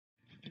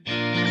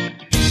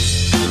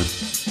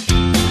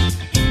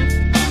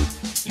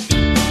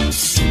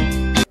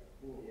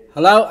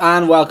Hello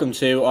and welcome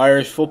to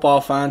Irish Football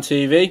Fan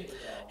TV.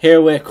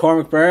 Here with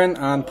Cormac Byrne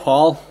and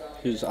Paul,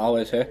 who's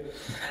always here.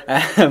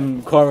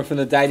 Cormac from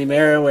the Daily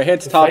Mirror. We're here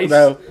to talk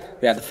about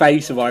the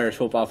face of Irish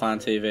Football Fan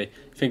TV.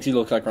 He thinks he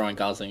looks like Ryan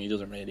Gosling. He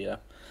doesn't really though.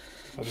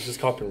 I was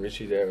just copying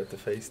Richie there with the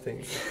face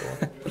thing.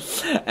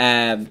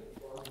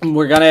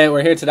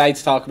 We're here today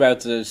to talk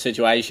about the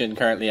situation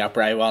currently at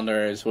Bray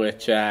Wanderers,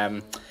 which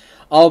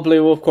all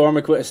blew up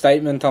Cormac with a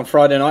statement on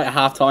Friday night at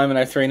half time in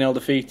a 3-0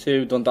 defeat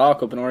to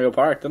Dundalk up in Oriel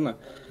Park, didn't it?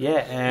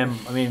 Yeah,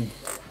 I mean,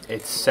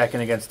 it's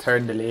second against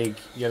third in the league.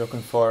 You're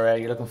looking for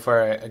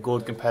a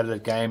good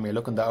competitive game. You're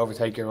looking to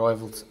overtake your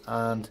rivals,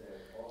 and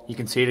you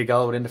can see the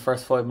goal within the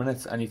first 5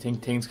 minutes, and you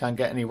think things can't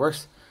get any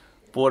worse.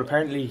 But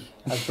apparently,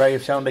 as Bray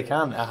have shown they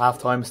can, a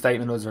half-time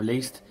statement was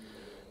released,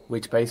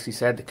 which basically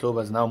said the club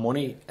has no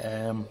money.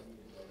 The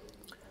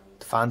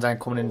fans aren't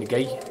coming in the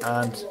gate,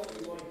 and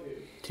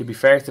to be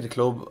fair to the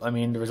club, I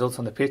mean, the results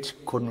on the pitch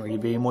couldn't really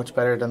be much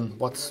better than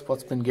what's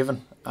been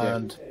given,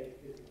 and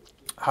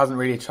hasn't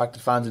really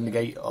attracted fans in the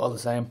gate all the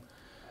same.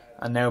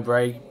 And now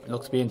Bray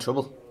looks to be in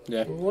trouble.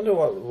 Yeah. I wonder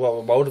what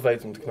would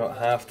motivate them to come out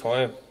half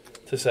time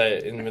to say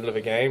it in the middle of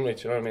a game.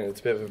 Like, you know what I mean? It's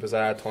a bit of a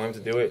bizarre time to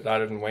do it,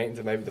 rather than waiting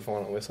to maybe the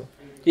final whistle.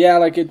 Yeah,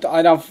 like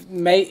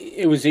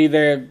it was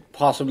either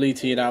possibly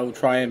to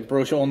try and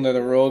brush it under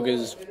the rug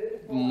as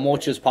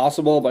much as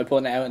possible by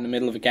putting it out in the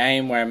middle of a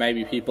game where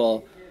maybe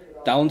people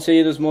don't see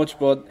it as much,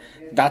 but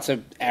that's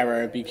an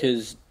error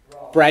because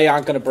Bray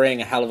aren't going to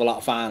bring a hell of a lot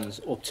of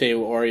fans up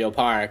to Oriel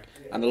Park,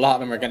 and a lot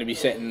of them are going to be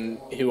sitting,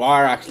 who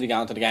are actually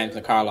going to the games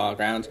in the Carlisle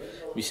ground,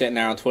 be sitting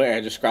there on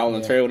Twitter just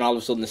scrolling through, and all of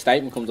a sudden the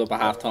statement comes up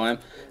at half time,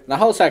 and the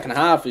whole second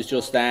half is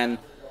just then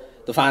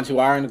the fans who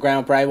are in the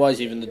ground Bray-wise,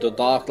 even the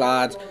Dundalk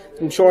lads.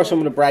 I'm sure some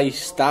of the Bray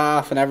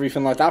staff and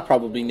everything like that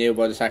probably knew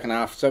by the second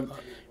half, so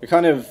you're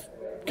kind of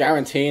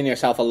guaranteeing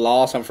yourself a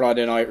loss on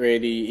Friday night,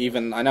 really.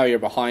 Even I know you're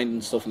behind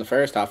and stuff in the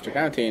first half, you're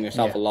guaranteeing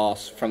yourself a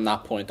loss from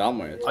that point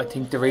onwards. I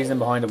think the reason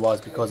behind it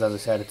was because, as I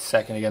said, it's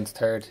second against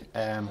third.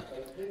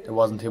 There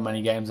wasn't too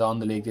many games on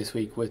the league this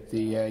week with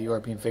the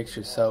European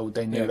fixtures, so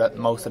they knew that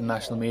most of the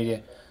national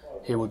media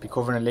who would be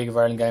covering a League of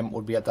Ireland game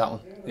would be at that one.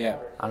 Yeah,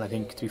 and I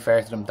think, to be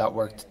fair to them, that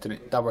worked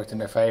in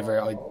their favour.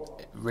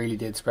 It really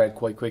did spread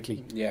quite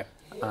quickly. Yeah,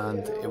 and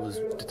it was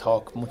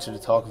much of the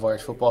talk of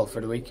Irish football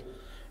for the week.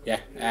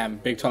 Yeah,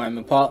 big time.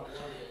 And Paul,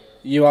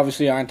 you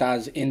obviously aren't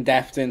as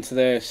in-depth into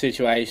the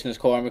situation as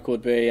Cormac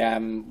would be.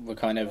 We're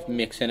kind of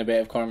mixing a bit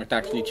of Cormac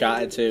actually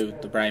chatted to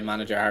the Bray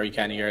manager, Harry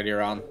Kenny,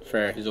 earlier on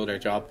for his other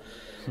job.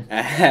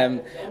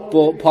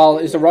 But Paul,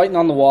 is the writing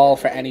on the wall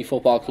for any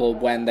football club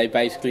when they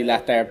basically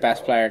let their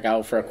best player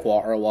go for a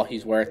quarter of what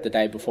he's worth the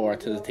day before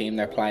to the team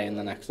they're playing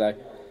the next day?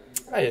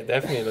 Oh, yeah,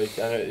 definitely.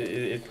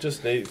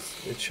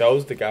 It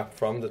shows the gap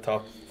from the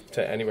top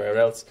to anywhere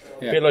else.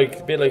 Yeah. Bit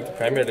like the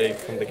Premier League,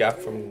 from the gap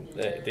from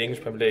the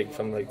English Premier League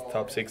from like the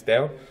top 6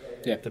 down.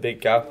 Yeah. The big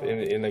gap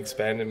in like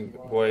spending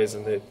wise,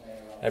 and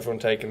everyone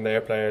taking their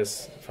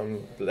players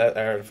from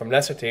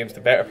lesser teams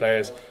to better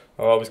players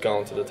are always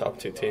going to the top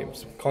 2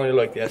 teams. Kind of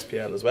like the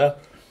SPL as well.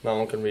 No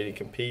one can really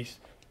compete.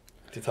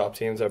 The top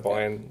teams are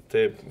buying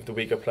the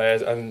weaker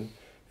players, and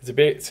it's a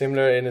bit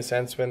similar in a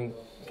sense when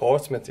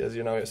Portsmouth, as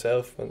you know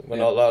yourself, when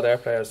a lot of their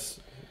players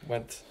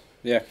went.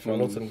 Yeah, for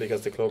nothing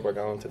because the club were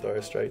going to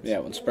dire straits. Yeah,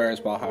 when Spurs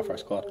bought half our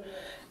squad.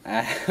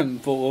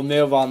 But we'll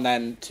move on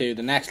then to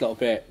the next little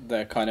bit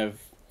that kind of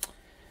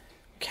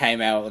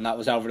came out, and that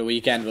was over the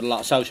weekend with a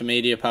lot of social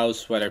media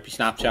posts, whether it be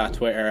Snapchat,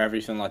 Twitter,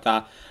 everything like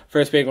that.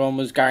 First big one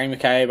was Gary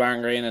McCabe,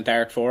 Aaron Green and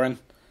Derek Foran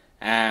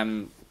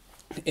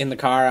in the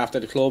car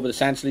after the club. It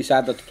essentially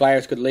said that the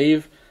players could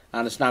leave,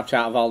 and a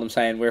Snapchat of all them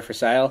saying we're for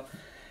sale.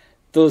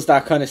 Does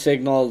that kind of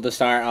signal the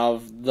start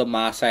of the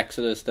mass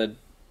exodus that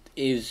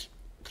is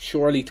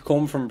surely to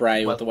come from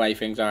Bray with the way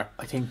things are?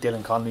 I think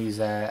Dylan Connolly's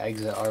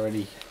exit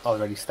already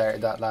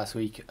started that last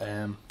week.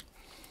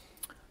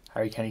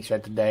 Harry Kenny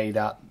said today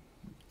that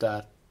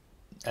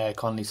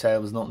Connolly's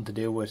sale was nothing to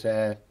do with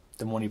the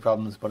money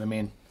problems, but I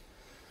mean,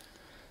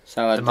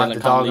 so the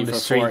dog on the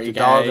street,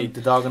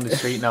 the dog on the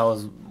street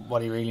knows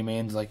what he really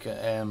means. Like he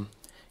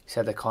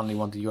said that Connolly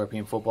wanted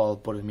European football,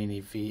 but I mean,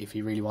 if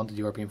he really wanted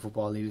European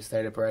football, he'd have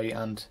stayed at Bray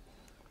and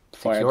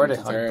secured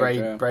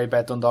it. Bray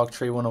bet Dundalk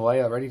 3-1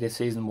 away already this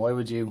season. Why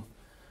would you?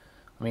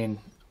 I mean,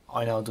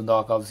 I know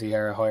Dundalk obviously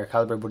are a higher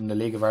calibre, but in the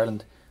League of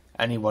Ireland,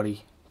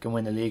 anybody can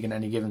win the league in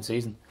any given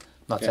season.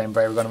 I'm not saying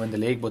Bray were going to win the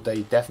league, but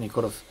they definitely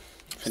could have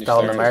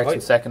stolen the march in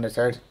second or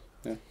third.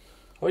 Yeah.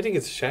 I think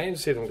it's a shame to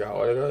see them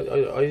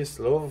go. I used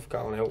to love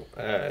going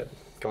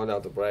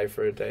down to Bray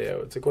for a day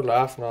out. It's a good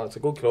laugh and all. It's a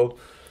good club.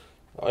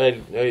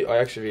 I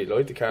actually really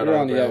like the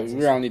Carlisle grounds.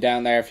 We were only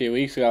down there a few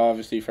weeks ago,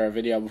 obviously, for a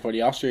video before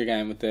the Austria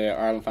game with the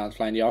Ireland fans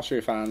playing the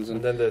Austria fans,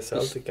 and then the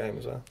Celtic game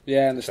as well.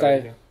 Yeah, and the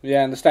stadium.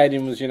 Yeah, and the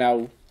stadium was,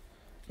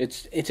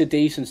 it's a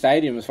decent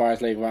stadium as far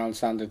as League of Ireland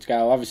standards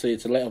go. Obviously,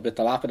 it's a little bit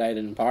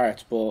dilapidated in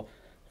parts, but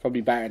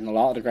probably better than a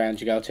lot of the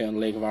grounds you go to in the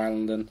League of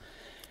Ireland. And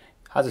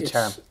Has a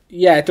charm.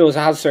 Yeah, it does. It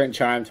has a certain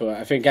charm to it.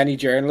 I think any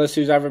journalist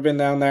who's ever been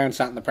down there and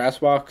sat in the press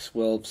box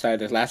will say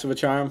there's less of a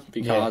charm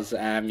because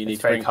you need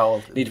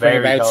to bring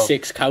about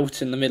 6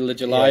 coats in the middle of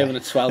July when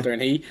it's sweltering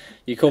heat.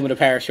 You come with a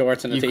pair of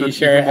shorts and a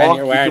t-shirt and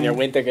you're wearing your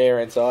winter gear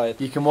inside.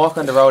 You can walk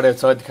on the road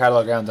outside the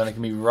Carlisle ground and it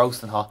can be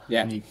roasting hot.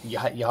 Yeah. And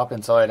you hop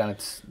inside and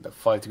it's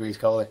 5 degrees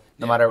colder.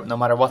 No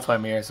matter what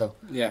time of year. So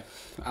yeah,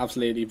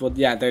 absolutely. But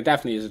yeah, there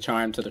definitely is a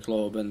charm to the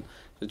club and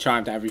the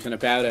charm to everything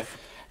about it.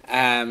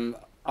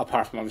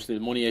 Apart from obviously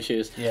the money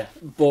issues. Yeah.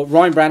 But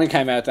Ryan Brennan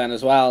came out then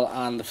as well,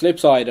 and the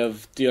flip side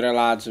of the other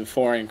lads of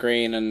Foran,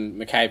 Green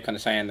and McCabe kind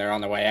of saying they're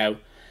on their way out.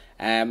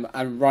 And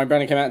Ryan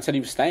Brennan came out and said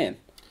he was staying.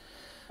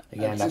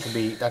 Again,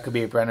 that could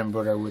be a Brennan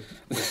brother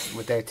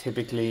with their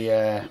typically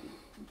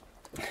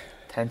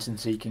tension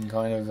seeking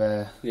kind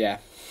of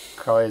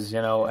cries,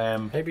 you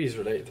know. Maybe he's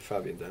related to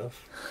Fabian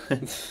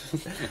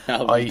Delph.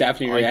 No, he's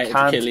definitely related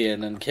to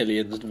Killian, and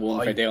Killian's the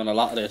one for doing a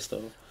lot of this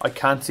stuff. I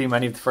can't see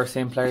many of the first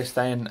team players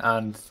staying,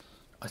 and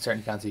I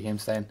certainly can't see him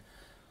staying.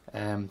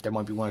 There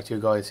might be 1 or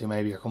 2 guys who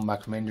maybe are coming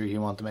back from injury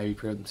who want to maybe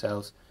prove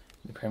themselves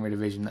in the Premier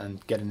Division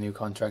and get a new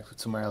contract with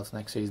somewhere else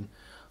next season.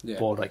 Yeah.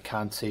 But I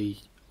can't see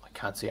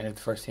any of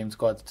the first team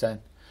squad staying.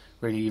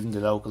 Really, even the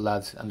local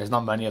lads, and there's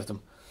not many of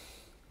them.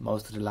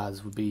 Most of the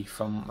lads would be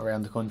from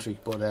around the country,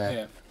 but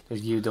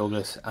there's Hugh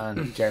Douglas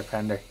and Ger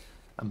Pender,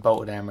 and both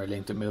of them are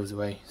linked with moves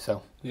away.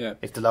 So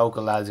if the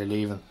local lads are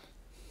leaving,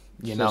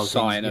 you know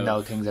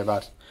things are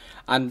bad.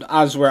 And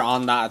as we're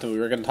on that, we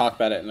were going to talk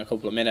about it in a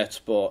couple of minutes,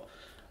 but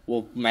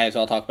we may as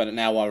well talk about it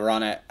now while we're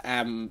on it.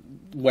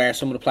 Where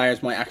some of the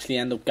players might actually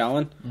end up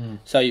going.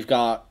 So you've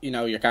got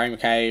your Gary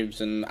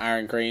McCabe's and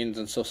Aaron Greens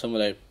and stuff. Some of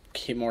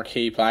the more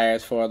key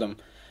players for them.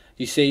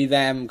 You see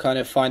them kind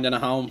of finding a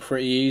home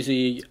pretty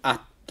easy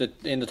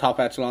in the top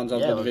echelons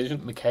of the division.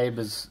 McCabe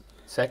is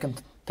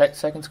second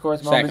scorer at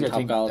the moment. I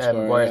think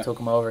Maguire took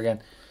him over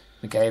again.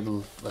 McCabe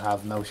will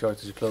have no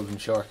shortage of clubs, I'm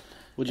sure.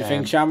 Would you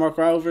think Shamrock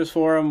Rovers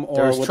for him, or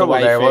there was trouble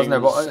there, wasn't there?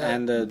 But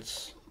ended?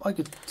 I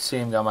could see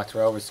him going back to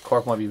Rovers.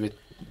 Cork might be a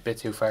bit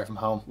too far from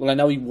home. Well, I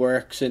know he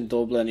works in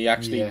Dublin.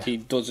 He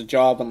does a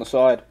job on the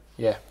side.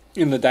 Yeah.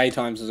 In the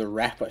daytimes as a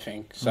rep, I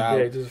think. So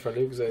he does it for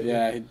Lucasade.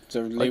 Yeah, he's a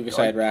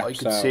Lucasade rep. I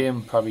could see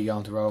him probably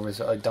going to Rovers.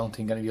 I don't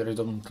think any of the other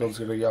Dublin clubs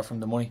could really offer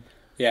him the money.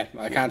 Yeah,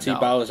 I can't see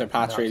Bowles or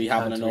Pats really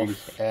having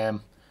enough. Really.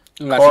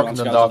 Cork and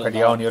Dundalk are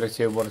the only other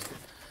two. But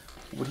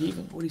would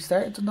he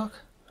start at Dundalk?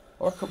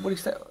 Or would he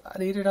start at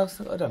either of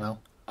those? I don't know.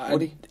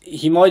 Would he?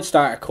 He might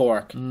start at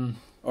Cork.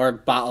 Or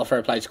battle for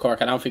a place at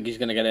Cork. I don't think he's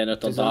going to get in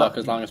at Dundalk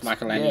as long as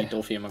McElhenney,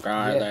 Duffy and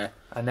McGrath are there.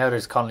 And now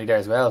there's Connolly there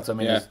as well. So I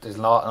mean, there's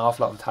an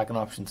awful lot of attacking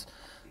options.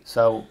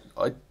 So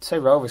I'd say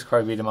Rovers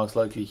could be the most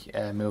likely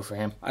move for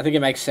him. I think it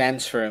makes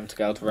sense for him to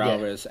go to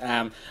Rovers.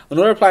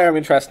 Another player I'm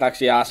interested in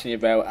actually asking you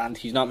about, and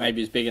he's not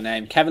maybe as big a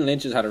name. Kevin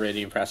Lynch has had a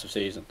really impressive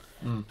season,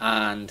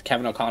 and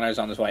Kevin O'Connor's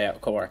on his way out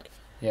of Cork.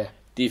 Yeah.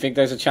 Do you think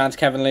there's a chance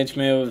Kevin Lynch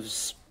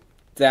moves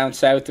down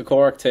south to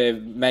Cork to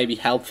maybe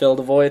help fill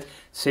the void?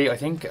 See, I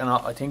think an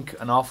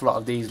awful lot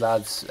of these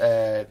lads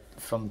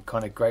from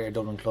kind of greater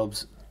Dublin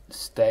clubs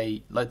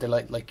stay like.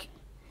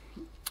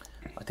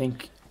 I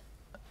think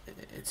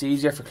it's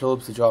easier for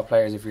clubs to draw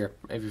players if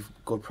you've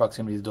good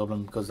proximity to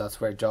Dublin, because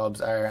that's where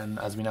jobs are, and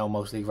as we know,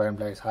 most League of Ireland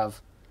players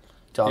have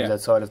jobs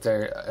outside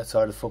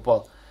of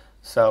football.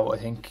 So I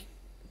think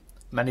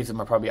many of them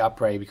are probably at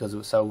Bray because it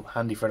was so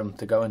handy for them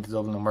to go into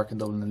Dublin and work in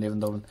Dublin and live in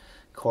Dublin.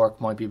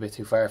 Cork might be a bit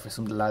too far for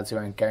some of the lads who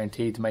aren't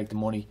guaranteed to make the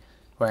money,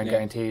 who aren't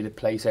guaranteed a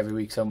place every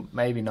week. So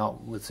maybe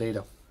not. We'll see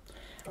though.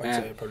 I'd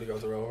say probably go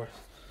to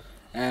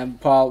Rovers.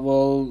 Paul,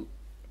 we'll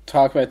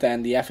talk about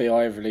then the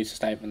FAI have released a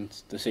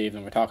statement this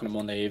evening. We're talking on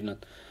Monday evening,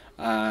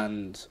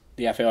 and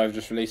the FAI have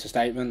just released a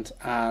statement,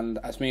 and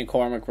as me and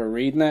Cormac were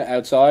reading it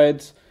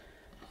outside,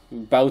 we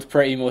both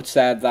pretty much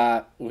said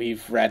that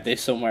we've read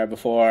this somewhere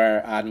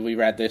before, and we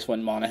read this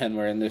when Monaghan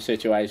were in this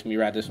situation, we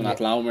read this when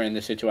Athlone were in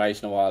this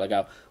situation a while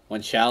ago,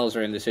 when Shells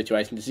were in this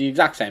situation. It's the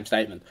exact same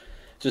statement,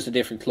 just a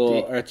different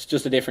club, or it's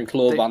just a different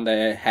club on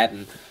the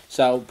heading.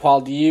 So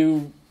Paul, do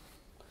you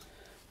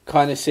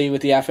kind of see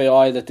with the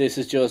FAI that this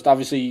is just,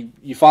 obviously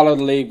you follow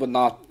the league but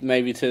not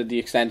maybe to the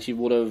extent you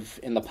would have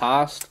in the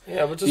past?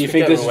 Yeah, but just do you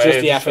think this is just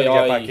the FAI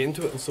get back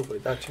into it and stuff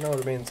like that, you know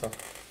what I mean? So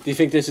do you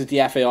think this is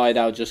the FAI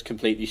though just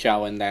completely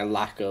showing their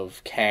lack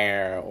of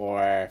care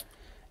or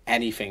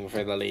anything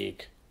for the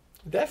league?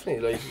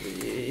 Definitely,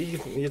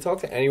 like you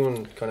talk to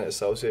anyone kind of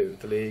associated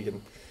with the league,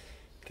 and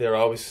they're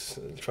always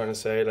trying to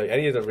say, like,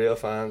 any of the real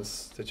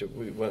fans that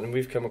when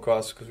we've come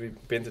across, because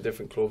we've been to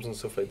different clubs and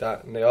stuff like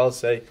that, and they all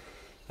say,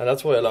 and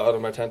that's why a lot of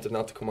them are tempted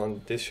not to come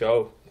on this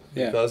show,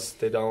 because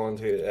they don't want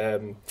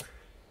to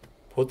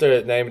put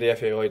their name of the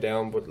FAI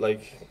down. But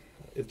like,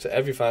 it's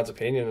every fan's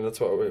opinion, and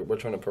that's what we're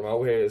trying to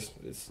promote here. Is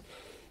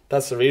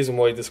that's the reason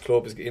why this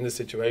club is in this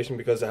situation,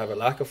 because they have a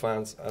lack of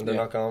fans and they're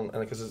not going, and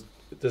because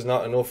there's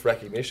not enough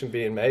recognition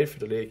being made for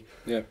the league.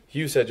 Yeah,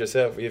 you said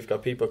yourself, you've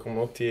got people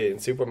coming up to you in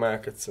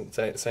supermarkets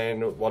and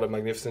saying what a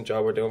magnificent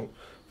job we're doing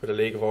for the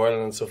League of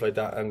Ireland and stuff like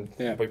that. And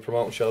by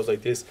promoting shows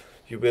like this,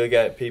 you will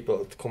get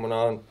people coming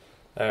on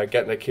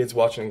getting their kids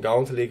watching and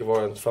going to League of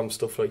Ireland from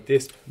stuff like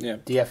this. Yeah.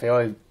 The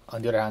FAI,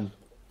 on the other hand,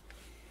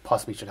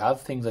 possibly should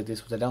have things like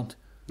this, but they don't.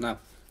 No.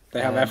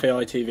 They have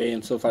FAI TV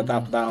and stuff like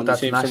that, but that only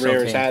seems to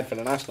rear its head for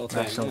the national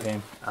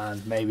team.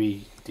 And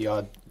maybe the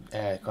odd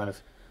kind of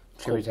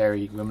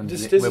tributary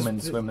women's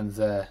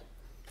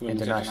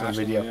international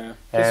video.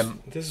 Yeah.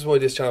 This is why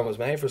this channel was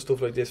made, for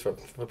stuff like this, for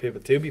people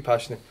to be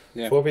passionate,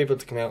 for people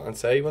to come out and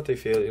say what they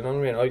feel. You know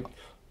what I mean?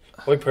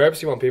 I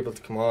purposely want people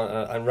to come on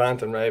and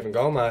rant and rave and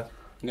go mad.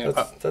 Yeah.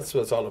 That's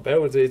what it's all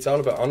about. It's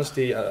all about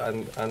honesty,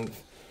 and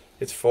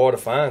it's for the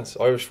fans.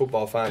 Irish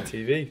Football Fan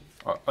TV.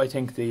 I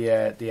think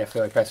the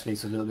FAI press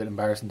release was a little bit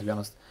embarrassing, to be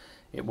honest.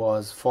 It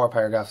was 4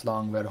 paragraphs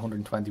long, about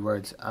 120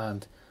 words,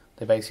 and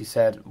they basically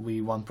said,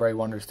 we want Bray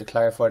Wanderers to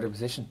clarify their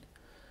position.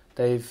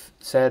 They've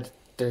said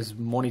there's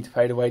money to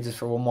pay the wages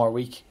for 1 more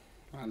week.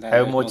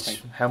 How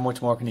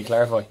much more can you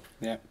clarify?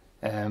 Yeah.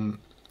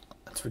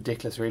 It's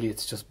ridiculous, really.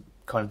 It's just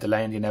kind of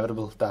delaying the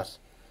inevitable that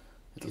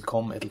it'll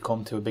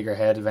come to a bigger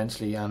head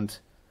eventually. And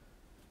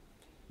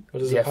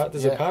but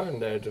there's a pattern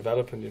there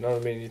developing, you know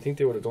what I mean? You think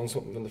they would have done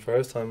something from the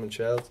first time in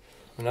Shells.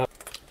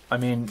 I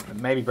mean,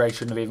 maybe Bray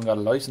shouldn't have even got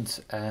a licence.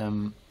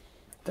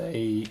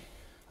 They,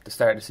 at the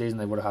start of the season,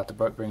 they would have had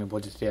to bring a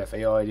budget to the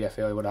FAI. The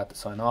FAI would have had to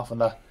sign off on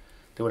that.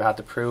 They would have had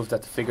to prove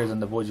that the figures in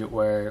the budget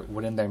were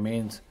within their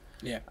means.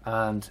 Yeah.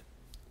 And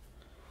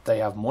they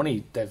have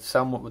money. They've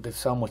so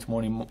much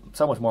money,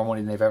 so much more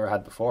money than they've ever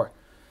had before.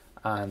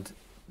 And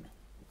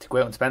to go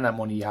out and spend that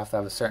money, you have to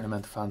have a certain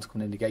amount of fans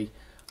coming in the gate.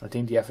 I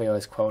think the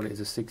FAI's quota is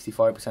a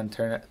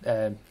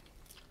 65%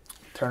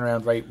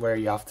 turnaround rate, where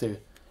you have to, you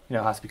know,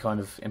 it has to be kind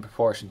of in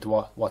proportion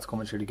to what's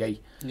coming through the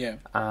gate. Yeah.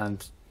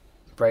 And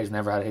Bray's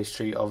never had a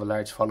history of a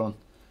large following,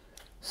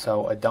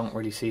 so I don't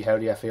really see how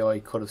the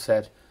FAI could have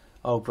said,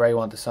 "Oh, Bray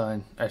want to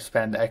sign or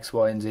spend X,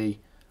 Y, and Z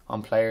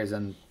on players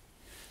and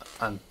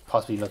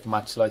possibly like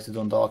match like the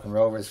Dundalk and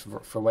Rovers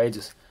for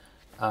wages,"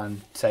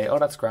 and say, "Oh,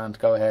 that's grand,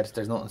 go ahead."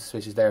 There's nothing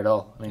suspicious there at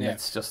all. I mean,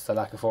 it's just a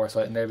lack of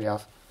foresight on their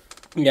behalf.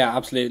 Yeah,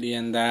 absolutely.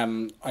 And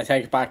I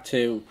take it back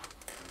to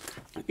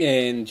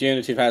in June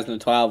of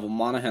 2012 when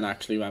Monaghan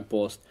actually went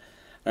bust.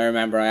 I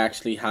remember I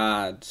actually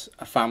had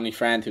a family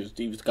friend he was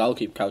the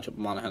goalkeeper coach up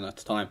in Monaghan at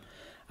the time,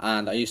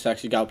 and I used to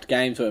actually go up to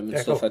games with him and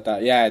stuff like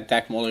that. Yeah,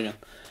 Deck Mulligan.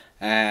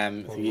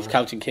 He's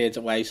coaching kids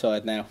at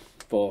Wayside now,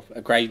 but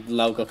a great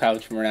local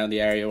coach from around the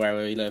area where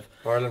we live.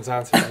 Ireland's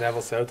answer to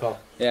Neville Southall.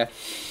 Yeah,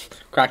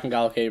 cracking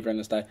goalkeeper in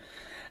his day.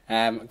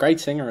 Great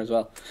singer as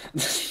well.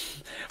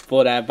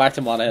 But back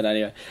to Monaghan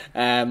anyway.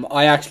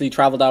 I actually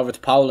travelled over to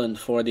Poland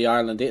for the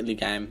Ireland-Italy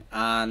game,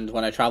 and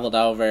when I travelled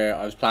over,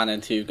 I was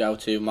planning to go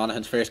to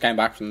Monaghan's first game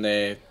back from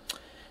the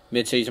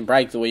mid-season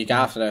break the week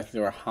after that. They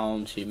were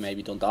home to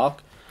maybe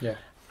Dundalk. Yeah.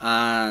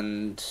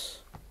 And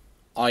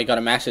I got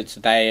a message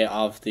the day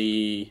of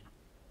the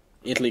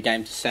Italy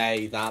game to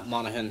say that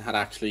Monaghan had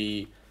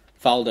actually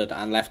folded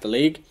and left the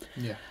league.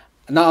 Yeah.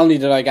 Not only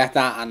did I get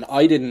that, and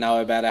I didn't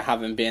know about it,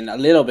 having been a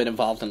little bit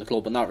involved in the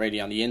club, but not really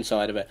on the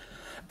inside of it.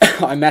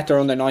 I met their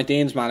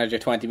under-19s manager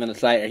 20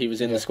 minutes later. He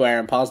was in the square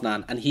in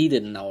Poznan, and he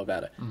didn't know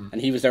about it.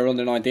 And he was their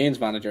under-19s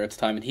manager at the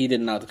time, and he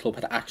didn't know the club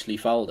had actually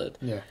folded.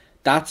 Yeah.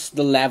 That's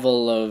the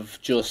level of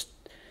just...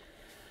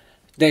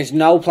 There's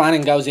no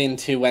planning goes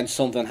into when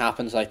something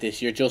happens like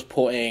this. You're just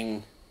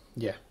putting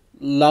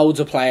loads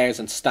of players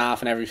and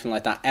staff and everything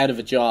like that out of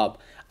a job.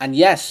 And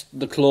yes,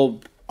 the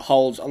club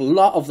holds a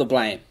lot of the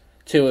blame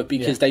to it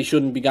because they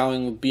shouldn't be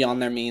going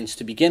beyond their means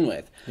to begin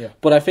with. Yeah.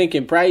 But I think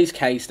in Bray's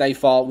case, they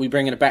thought, we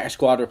bring in a better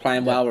squad, we're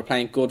playing well, we're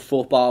playing good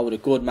football with a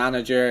good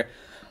manager,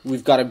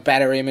 we've got a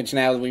better image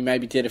now than we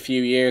maybe did a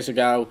few years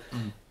ago.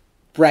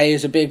 Bray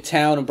is a big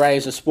town and Bray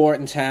is a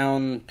sporting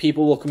town,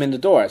 people will come in the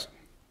doors.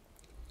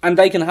 And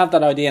they can have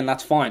that idea and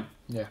that's fine.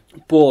 Yeah.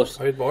 But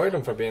I admire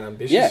them for being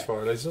ambitious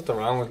for it. There's nothing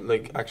wrong with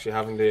like actually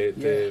having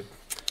the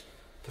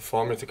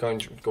formula to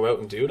kind of go out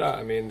and do that.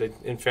 I mean,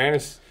 in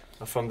fairness,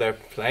 from their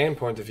playing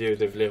point of view,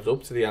 they've lived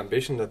up to the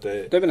ambition that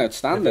they've been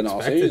outstanding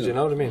all season. You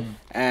know what I mean?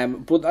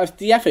 But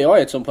the FAI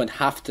at some point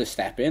have to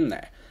step in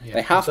there. Yeah.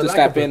 They have to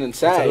step in and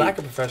say... It's a lack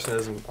of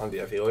professionalism on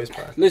the FAI's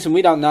part. Listen,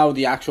 we don't know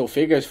the actual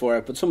figures for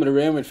it, but some of the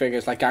rumoured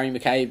figures, like Gary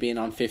McKay being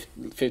on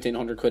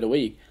 £1,500 a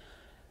week,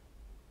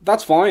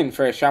 that's fine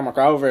for Shamrock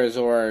Rovers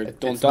or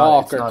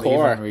Dundalk or Cork. It's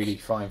not even really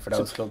fine for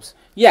those clubs.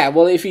 Yeah,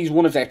 well, if he's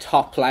one of their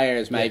top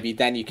players, maybe,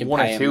 then you can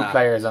pay him that. One or two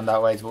players on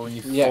that wage, but when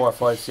you've 4,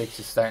 5, 6,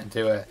 it's starting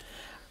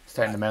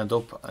to mount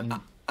up.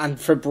 And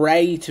for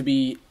Bray to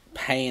be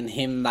paying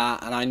him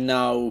that, and I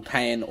know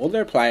paying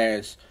other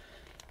players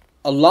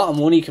a lot of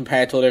money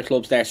compared to other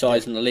clubs their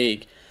size in the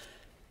league,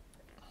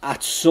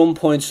 at some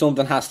point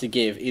something has to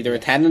give. Either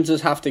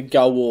attendances have to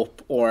go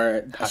up,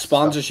 or a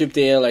sponsorship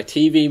deal or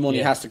TV money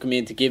has to come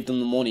in to give them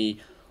the money,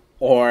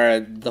 or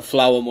the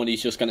flow of money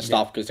is just going to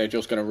stop because they're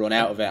just going to run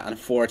out of it. And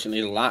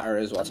unfortunately the latter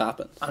is what's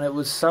happened. And it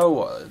was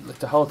so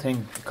the whole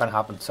thing kind of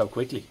happened so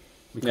quickly.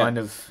 We kind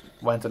of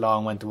went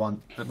along and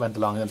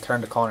then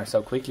turned the corner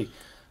so quickly.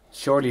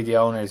 Surely the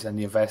owners and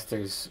the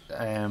investors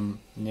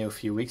knew a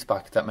few weeks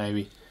back that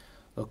maybe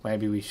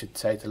we should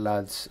say to the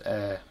lads,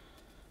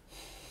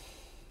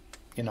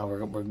 you know, we're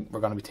going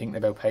to be thinking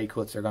about pay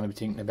cuts. They're going to be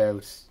thinking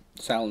about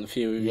selling a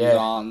few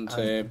on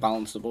to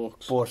balance the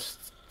books. But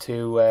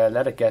to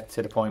let it get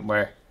to the point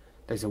where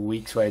there's a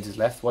week's wages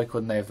left, why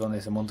couldn't they have done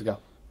this a month ago?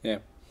 Yeah.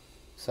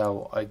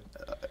 So I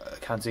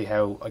can't see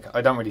how.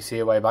 I don't really see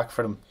a way back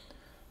for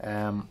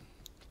them.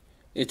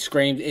 It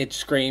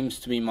screams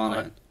to be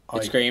Monaghan.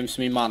 It screams to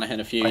be Monaghan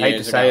a few years ago. I hate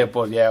to say it,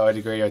 but yeah, I'd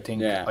agree. I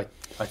think Yeah.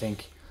 I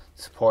think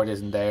support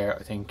isn't there.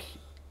 I think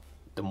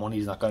the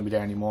money's not going to be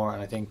there anymore,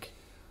 and I think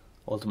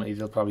ultimately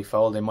they'll probably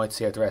fold. They might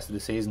see out the rest of the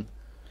season.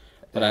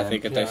 But I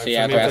think if they see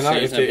I out mean, the rest of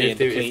the if season, they- it'll be a if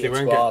they depleted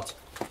weren't squad.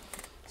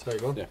 Sorry,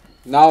 go on. Yeah.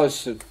 No,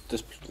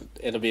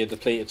 it'll be a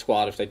depleted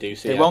squad if they do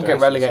see. They won't get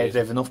relegated. They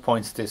have enough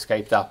points to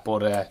escape that.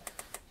 But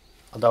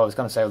although I was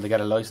going to say, will they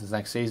get a licence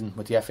next season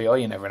with the FAI?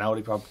 You never know.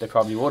 They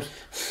probably would.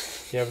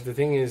 Yeah, but the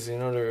thing is, you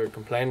know, they're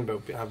complaining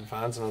about having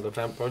fans and all. They're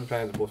probably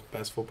playing the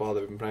best football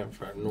they've been playing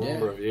for a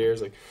number of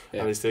years, and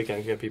they still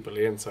can't get people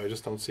in. So I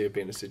just don't see it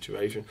being a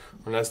situation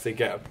unless they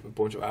get a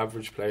bunch of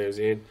average players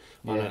in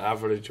on an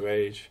average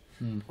wage.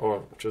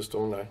 Or just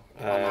under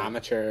on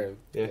amateur,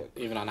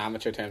 even on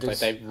amateur teams, like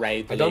they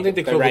raid the I don't league,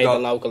 think they raid the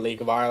local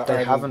League of Ireland,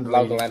 they haven't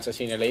local really, Leinster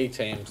Senior League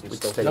teams and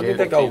stuff. I don't think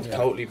they go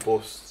totally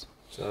bust.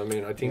 So I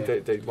mean, I think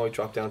they might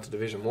drop down to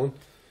Division 1,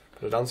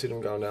 but I don't see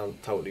them going down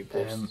totally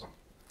bust.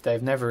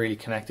 They've never really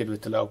connected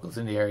with the locals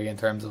in the area in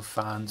terms of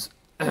fans.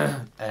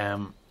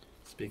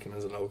 Speaking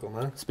as a local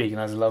man,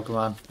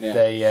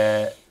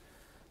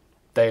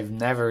 they've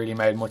never really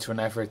made much of an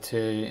effort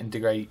to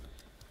integrate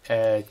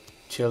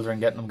children,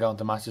 getting them going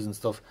to matches and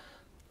stuff.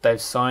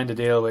 They've signed a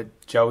deal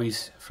with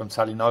Joey's from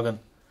Sallynoggin,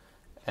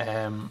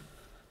 and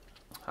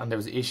there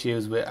was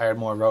issues with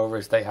Ardmore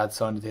Rovers. They had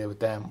signed a deal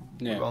with them.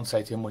 We won't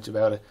say too much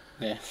about it.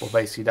 But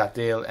basically that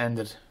deal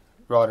ended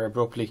rather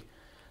abruptly,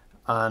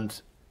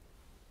 and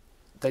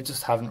they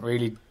haven't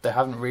really.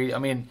 I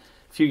mean,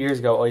 a few years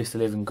ago I used to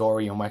live in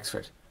Gorey and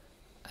Wexford.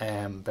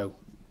 We'll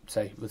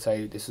say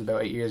this was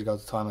about 8 years ago at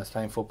the time I was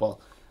playing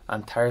football,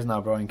 and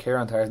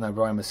Kieran Tarzan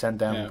O'Brien was sent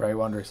down to Bray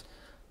Wanderers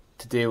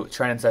to do a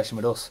training session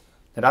with us.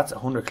 Now that's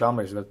 100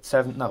 kilometres,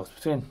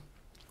 between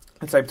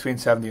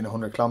 70 and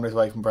 100 kilometres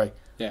away from Bray.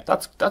 Yeah.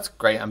 That's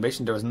great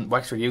ambition. There was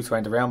Wexford youth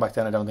weren't around back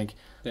then, I don't think.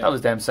 That was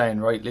them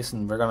saying, right,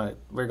 listen, we're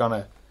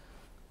gonna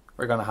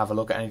have a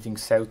look at anything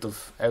south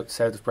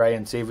of Bray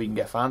and see if we can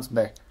get fans from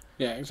there.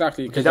 Yeah,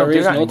 exactly. Because there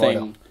is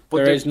nothing.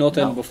 There is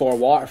nothing before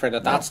Waterford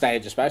at that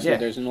stage, especially. Yeah.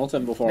 There's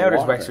nothing before. Now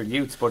Waterford. there's Wexford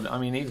youths, but I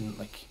mean, even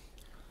like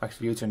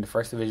Wexford youths are in the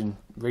first division.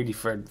 Really,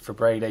 for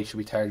Bray, they should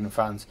be targeting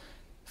fans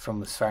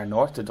from as far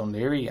north to Dún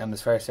Laoghaire and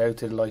as far south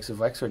to the likes of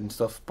Wexford and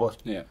stuff. But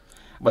yeah,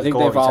 well, I think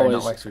Cormac, they've always.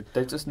 not Wexford.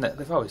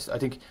 They've always. I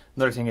think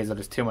another thing is that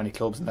there's too many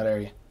clubs in that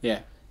area. Yeah.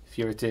 If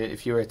you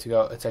were to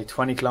go, I'd say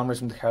 20 kilometres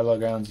from the Carlisle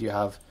grounds, you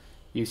have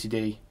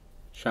UCD,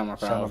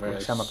 Shamrock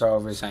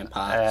Rovers, St.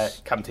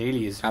 Pat's,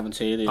 Cabinteely is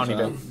only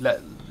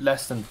about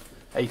less than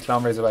 8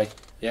 kilometres away.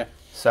 Yeah.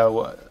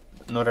 So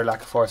another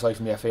lack of foresight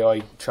from the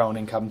FAI thrown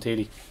in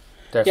Cabinteely.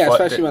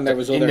 Especially when there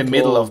was in other the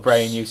middle clubs. of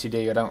Bray and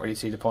UCD. I don't really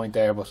see the point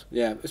there, but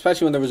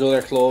especially when there was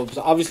other clubs.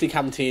 Obviously,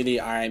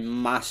 Cabinteely are a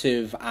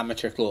massive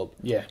amateur club.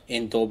 Yeah.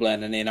 In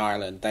Dublin and in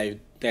Ireland,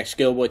 they're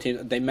schoolboy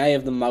teams. They may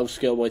have the most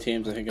schoolboy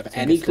teams I think of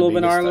any club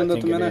in Ireland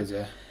at the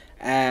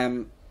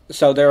minute.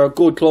 So they're a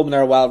good club and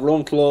they're a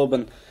well-run club,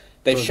 and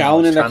they've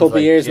shown in their couple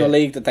of years in the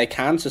league that they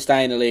can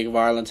sustain a League of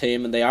Ireland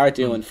team, and they are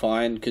doing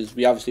fine. Because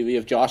we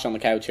have Josh on the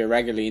couch here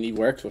regularly, and he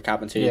works with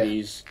Cabinteely.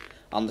 He's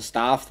on the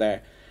staff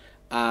there.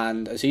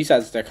 And as he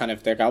says, they're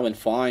going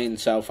fine.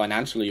 So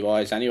financially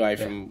wise, anyway,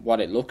 from what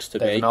it looks to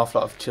they be, have an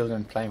awful lot of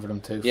children playing for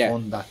them to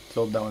fund that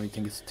club. Though I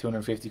think it's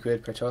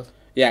 £250 per child.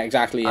 Yeah,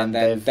 exactly. And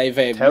then they've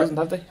a 1,000,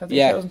 have they? Have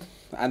they 1,000?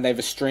 And they've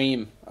a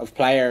stream of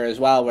player as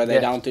well, where they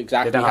don't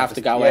exactly have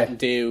to go out and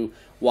do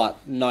what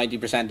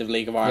 90% of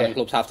League of Ireland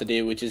clubs have to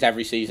do, which is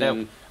every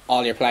season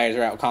all your players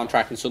are out of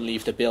contract and suddenly you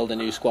have to build a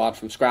new squad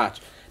from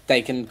scratch.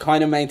 They can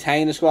kind of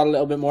maintain a squad a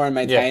little bit more and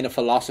maintain a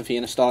philosophy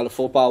and a style of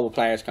football with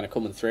players kind of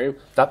coming through.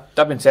 That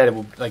being said, it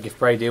will, like if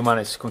Bray do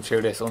manage to come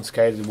through this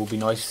unscathed, it would be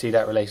nice to see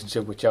that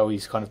relationship with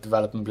Joey's kind of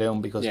develop and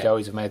bloom, because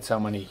Joey's have made so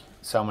many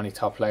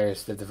top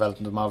players. They've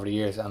developed them over the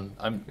years, and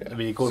it'd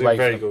be a good way.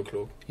 Very good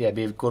club. Yeah, it'd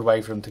be a good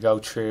way for them to go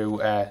through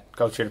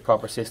the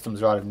proper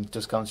systems rather than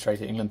just going straight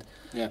to England.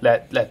 Yeah.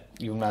 Let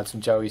young lads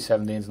from Joey's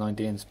 17s,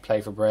 19s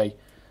play for Bray.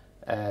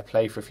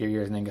 Play for a few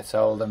years and then get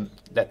sold, and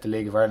let the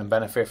League of Ireland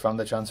benefit from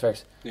the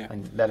transfers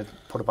and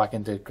put it back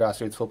into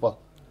grassroots football.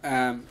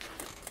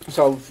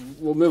 So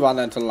we'll move on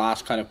then to the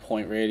last kind of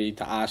point really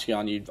to ask you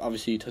on. You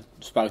obviously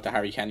spoke to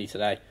Harry Kenny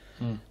today,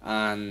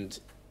 and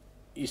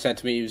you said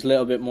to me he was a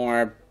little bit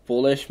more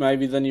bullish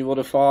maybe than you would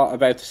have thought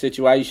about the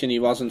situation. He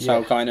wasn't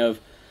so kind of,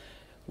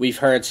 we've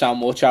heard so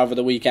much over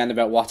the weekend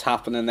about what's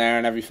happening there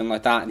and everything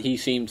like that, and he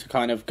seemed to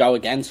kind of go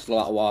against a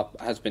lot of what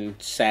has been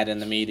said in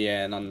the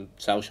media and on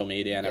social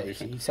media and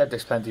everything. He said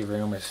there's plenty of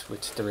rumours,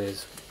 which there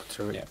is,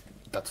 but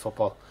that's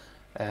football.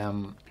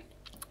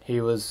 He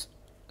was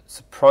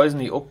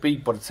surprisingly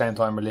upbeat, but at the same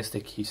time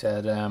realistic. He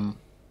said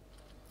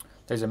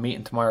there's a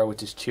meeting tomorrow,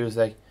 which is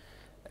Tuesday,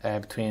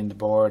 between the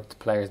board, the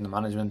players and the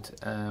management.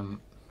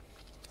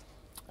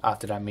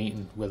 after that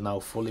meeting, we'll know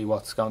fully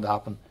what's going to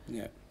happen.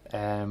 Yeah.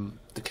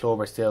 The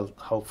club are still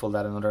hopeful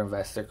that another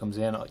investor comes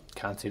in. I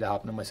can't see that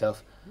happening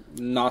myself.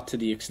 Not to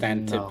the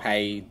extent No. to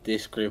pay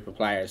this group of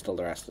players till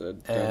the rest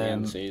of the end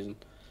of the season.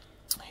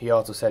 He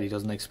also said he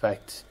doesn't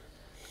expect,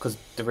 because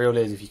the rule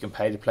is if you can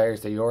pay the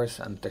players, they're yours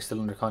and they're still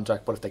under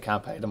contract, but if they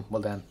can't pay them,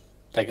 well then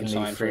They can leave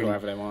sign for freely.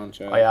 whoever they want.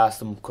 Yeah. I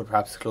asked him, could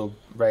perhaps the club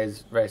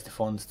raise the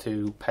funds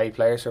to pay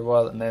players for a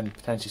while and then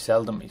potentially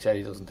sell them? He said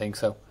he doesn't think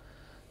so.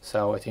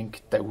 So I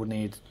think they would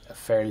need a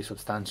fairly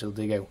substantial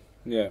dig out,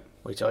 Yeah.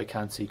 which I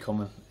can't see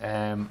coming.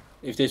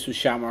 If this was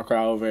Shamrock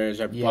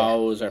Rovers or Yeah.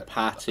 Bows or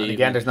Pats, And even,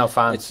 again, there's no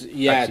fans.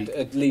 it's,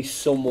 at least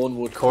someone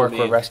would Cork come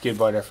were in. rescued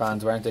by their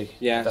fans, weren't they?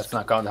 Yeah. That's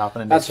not going to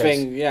happen in That's this the case.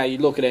 thing, yeah, you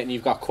look at it and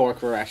you've got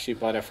Cork were rescued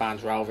by their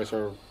fans, Rovers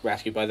were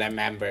rescued by their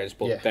members,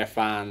 but Yeah. their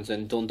fans,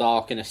 and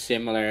Dundalk in a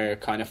similar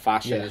kind of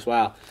fashion Yeah. as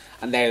well.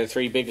 And they're the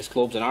three biggest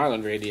clubs in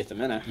Ireland really at the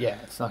minute. Yeah,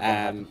 it's not going to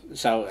happen.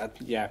 So,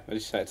 yeah, as you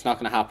said, it's not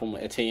going to happen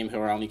with a team who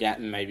are only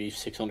getting maybe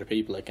 600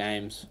 people at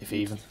games. If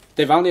even.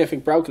 They've only, I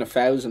think, broken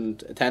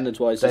 1,000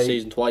 attendance-wise this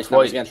season twice. That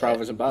was against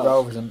Rovers and Bows.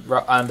 Rovers and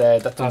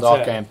that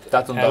Dundalk game.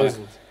 That Dundalk,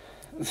 1,000.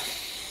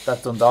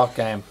 that Dundalk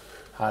game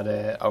had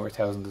over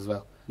 1,000 as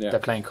well. Yeah. They're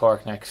playing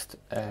Cork next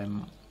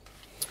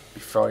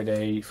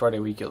Friday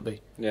week it'll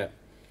be Yeah.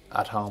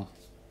 at home.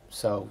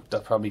 So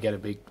they'll probably get a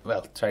big,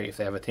 if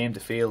they have a team to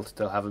field,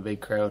 they'll have a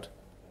big crowd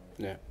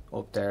Yeah.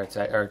 up there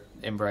or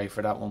in Bray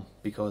for that one,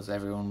 because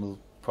everyone will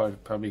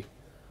probably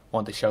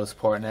want to show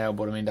support now.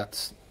 But I mean,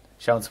 that's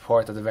showing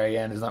support at the very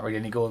end is not really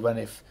any good when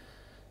if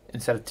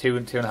instead of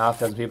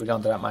 2,500 people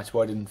going to that match,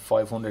 why didn't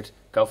 500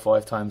 go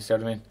 5 times? Do you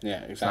know what I mean? Yeah,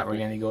 exactly. It's not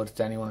really any good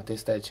to anyone at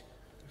this stage.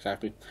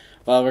 Exactly.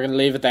 Well, we're going to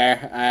leave it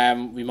there.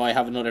 We might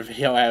have another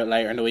video out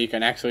later in the week or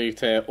next week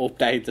to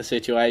update the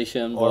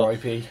situation.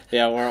 R.I.P.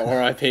 Yeah, or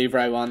R.I.P.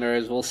 Bray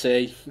Wanderers. We'll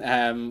see.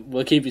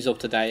 We'll keep you up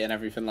to date and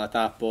everything like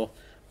that. But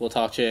we'll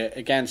talk to you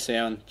again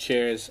soon.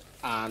 Cheers,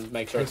 and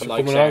make sure Thanks to for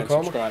like, coming share, on, and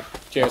Cormac.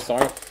 subscribe. Cheers,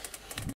 sorry.